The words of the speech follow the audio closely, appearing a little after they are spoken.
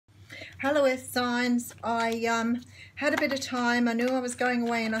Hello Earth signs. I had a bit of time. I knew I was going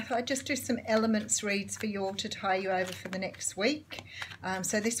away and I thought I'd just do some elements reads for you all to tie you over for the next week.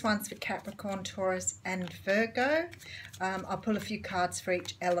 So this one's for Capricorn, Taurus and Virgo. I'll pull a few cards for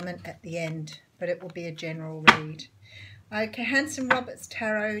each element at the end, but it will be a general read. Okay, Hanson Roberts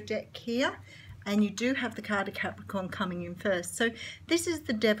Tarot deck here. And you do have the card of Capricorn coming in first. So this is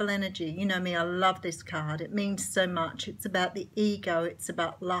the devil energy. You know me, I love this card. It means so much. It's about the ego. It's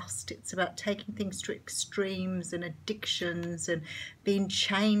about lust. It's about taking things to extremes and addictions and being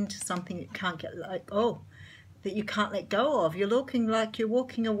chained to something you can't get, that you can't let go of. You're looking like you're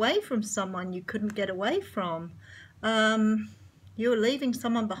walking away from someone you couldn't get away from. You're leaving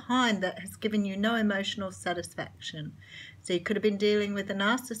someone behind that has given you no emotional satisfaction. So you could have been dealing with a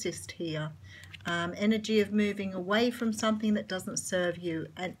narcissist here. Energy of moving away from something that doesn't serve you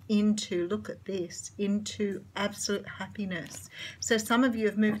and into, look at this, into absolute happiness. So some of you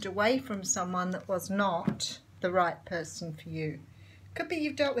have moved away from someone that was not the right person for you. Could be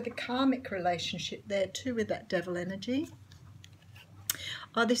you've dealt with a karmic relationship there too with that devil energy.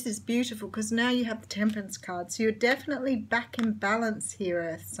 Oh, this is beautiful because now you have the Temperance card. So you're definitely back in balance here,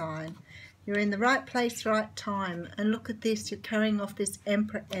 Earth sign. You're in the right place, right time. And look at this, you're carrying off this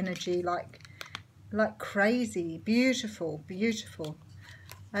Emperor energy like crazy. Beautiful, beautiful.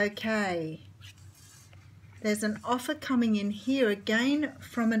 Okay. There's an offer coming in here again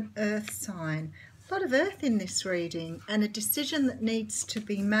from an Earth sign. A lot of Earth in this reading and a decision that needs to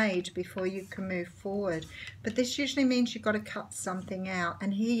be made before you can move forward. But this usually means you've got to cut something out.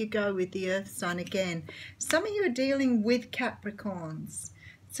 And here you go with the Earth sign again. Some of you are dealing with Capricorns.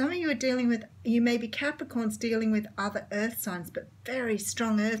 Some of you are dealing with, you may be Capricorns dealing with other Earth signs, but very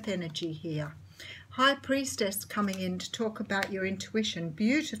strong Earth energy here. High Priestess coming in to talk about your intuition.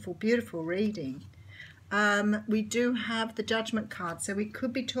 Beautiful, beautiful reading. We do have the Judgment card, so we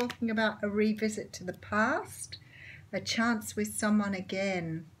could be talking about a revisit to the past, a chance with someone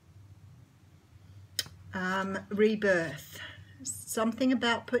again, rebirth. Something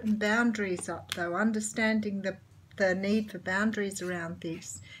about putting boundaries up though, understanding the need for boundaries around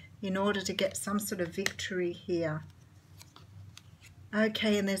this in order to get some sort of victory here.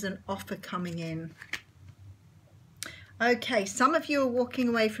 Okay, and there's an offer coming in. Okay, some of you are walking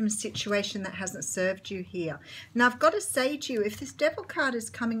away from a situation that hasn't served you here. Now, I've got to say to you, if this Devil card is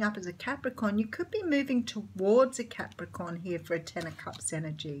coming up as a Capricorn, you could be moving towards a Capricorn here for a Ten of Cups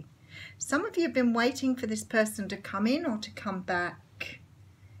energy. Some of you have been waiting for this person to come in or to come back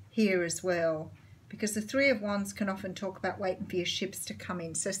here as well, because the Three of Wands can often talk about waiting for your ships to come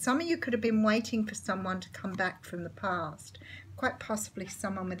in. So some of you could have been waiting for someone to come back from the past. Quite possibly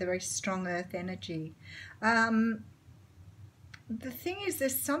someone with a very strong Earth energy. The thing is,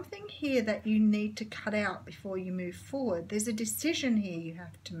 there's something here that you need to cut out before you move forward. There's a decision here you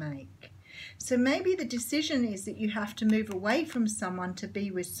have to make. So maybe the decision is that you have to move away from someone to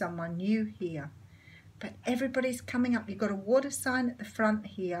be with someone new here. But everybody's coming up. You've got a water sign at the front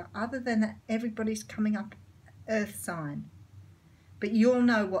here. Other than that, everybody's coming up Earth sign. But you'll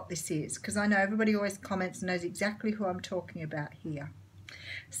know what this is, because I know everybody always comments and knows exactly who I'm talking about here.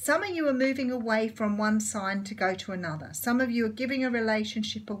 Some of you are moving away from one sign to go to another. Some of you are giving a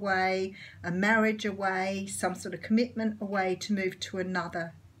relationship away, a marriage away, some sort of commitment away to move to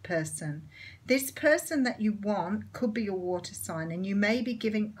another person. This person that you want could be a water sign, and you may be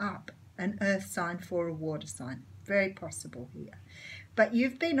giving up an Earth sign for a water sign. Very possible here. But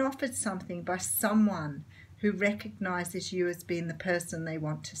you've been offered something by someone who recognises you as being the person they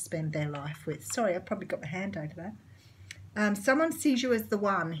want to spend their life with. Sorry, I probably got my hand over that. Someone sees you as the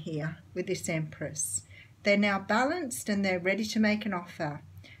one here with this Empress. They're now balanced and they're ready to make an offer.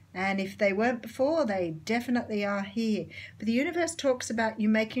 And if they weren't before, they definitely are here. But the universe talks about you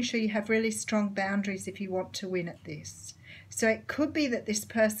making sure you have really strong boundaries if you want to win at this. So it could be that this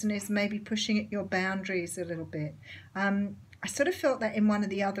person is maybe pushing at your boundaries a little bit. I sort of felt that in one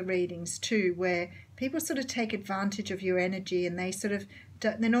of the other readings too, where people sort of take advantage of your energy and they sort of,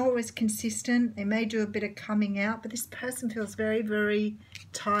 they're not always consistent. They may do a bit of coming out, but this person feels very, very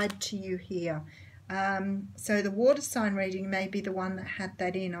tied to you here. So the water sign reading may be the one that had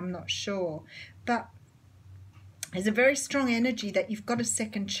that in, I'm not sure. But there's a very strong energy that you've got a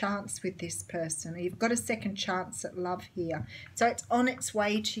second chance with this person. You've got a second chance at love here. So it's on its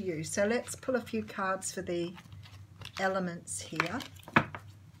way to you. So let's pull a few cards for the elements here.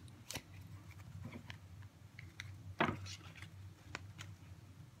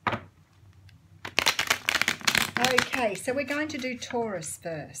 Okay, so we're going to do Taurus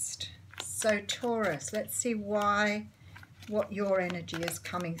first. So Taurus, let's see what your energy is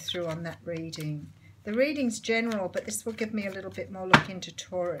coming through on that reading. The reading's general, but this will give me a little bit more look into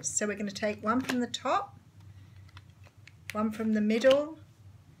Taurus. So we're going to take one from the top, one from the middle,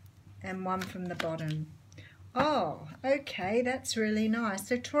 and one from the bottom. Oh, okay, that's really nice.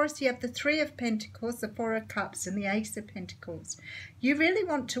 So Taurus, you have the Three of Pentacles, the Four of Cups, and the Ace of Pentacles. You really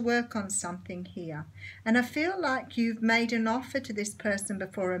want to work on something here. And I feel like you've made an offer to this person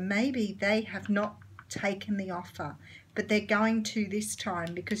before, and maybe they have not taken the offer, but they're going to this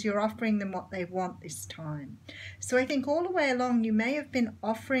time because you're offering them what they want this time. So I think all the way along you may have been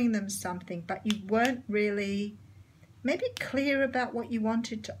offering them something, but you weren't really maybe clear about what you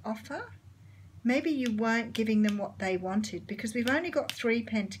wanted to offer. Maybe you weren't giving them what they wanted, because we've only got 3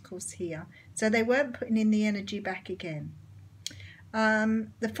 pentacles here, so they weren't putting in the energy back again.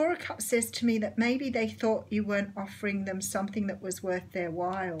 The Four of Cups says to me that maybe they thought you weren't offering them something that was worth their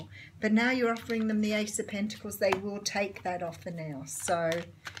while, but now you're offering them the Ace of Pentacles. They will take that offer now, so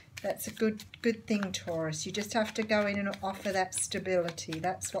that's a good thing, Taurus. You just have to go in and offer that stability.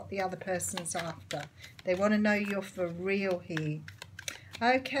 That's what the other person's after. They want to know you're for real here.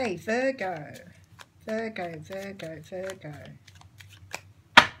 Okay, Virgo. Virgo.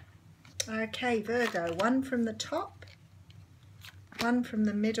 Okay, Virgo. One from the top, one from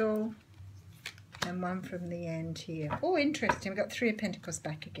the middle, and one from the end here. Oh, interesting. We've got 3 of Pentacles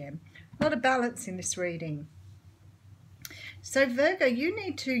back again. A lot of balance in this reading. So Virgo,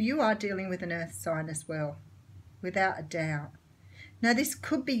 you are dealing with an earth sign as well, without a doubt. Now this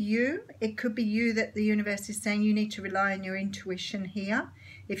could be you. It could be you that the universe is saying you need to rely on your intuition here.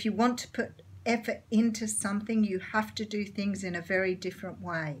 If you want to put effort into something, you have to do things in a very different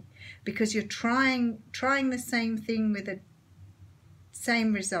way, because you're trying the same thing with a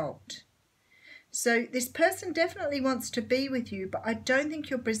same result. So this person definitely wants to be with you, but I don't think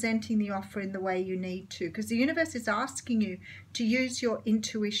you're presenting the offer in the way you need to, because the universe is asking you to use your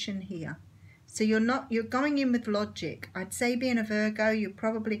intuition here. So you're going in with logic. I'd say being a Virgo, you're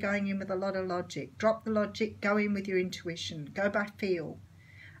probably going in with a lot of logic. Drop the logic, go in with your intuition, go by feel.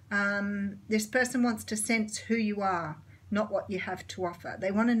 This person wants to sense who you are, not what you have to offer.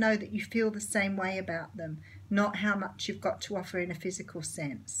 They want to know that you feel the same way about them, not how much you've got to offer in a physical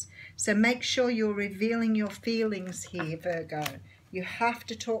sense. So make sure you're revealing your feelings here, Virgo. You have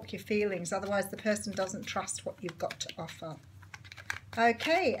to talk your feelings, otherwise the person doesn't trust what you've got to offer.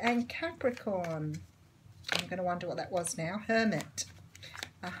 Okay, and Capricorn. I'm going to wonder what that was now. Hermit.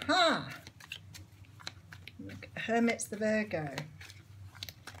 Aha! Hermit's the Virgo.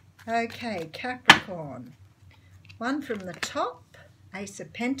 Okay, Capricorn. One from the top, Ace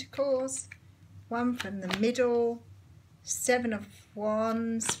of Pentacles. One from the middle, 7 of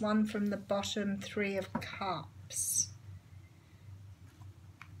Wands. One from the bottom, 3 of Cups.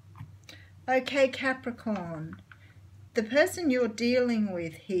 Okay, Capricorn. The person you're dealing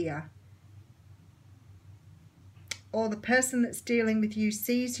with here, or the person that's dealing with you,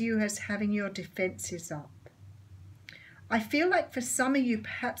 sees you as having your defenses up. I feel like for some of you,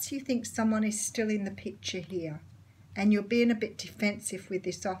 perhaps you think someone is still in the picture here, and you're being a bit defensive with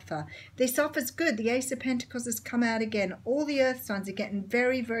this offer. This offer's good. The Ace of Pentacles has come out again. All the earth signs are getting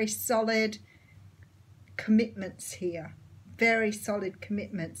very, very solid commitments here. Very solid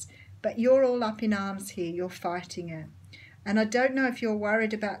commitments. But you're all up in arms here. You're fighting it. And I don't know if you're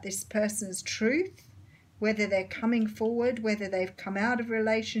worried about this person's truth, whether they're coming forward, whether they've come out of a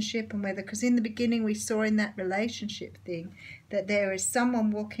relationship, and whether, because in the beginning we saw in that relationship thing that there is someone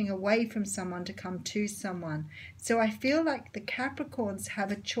walking away from someone to come to someone. So I feel like the Capricorns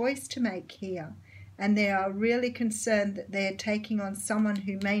have a choice to make here, and they are really concerned that they're taking on someone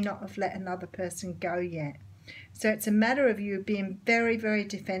who may not have let another person go yet. So it's a matter of you being very, very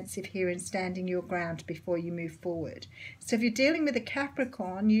defensive here and standing your ground before you move forward. So if you're dealing with a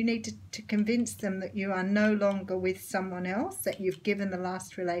Capricorn, you need to convince them that you are no longer with someone else, that you've given the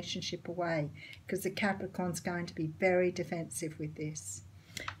last relationship away, because the Capricorn's going to be very defensive with this.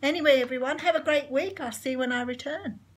 Anyway, everyone, have a great week. I'll see you when I return.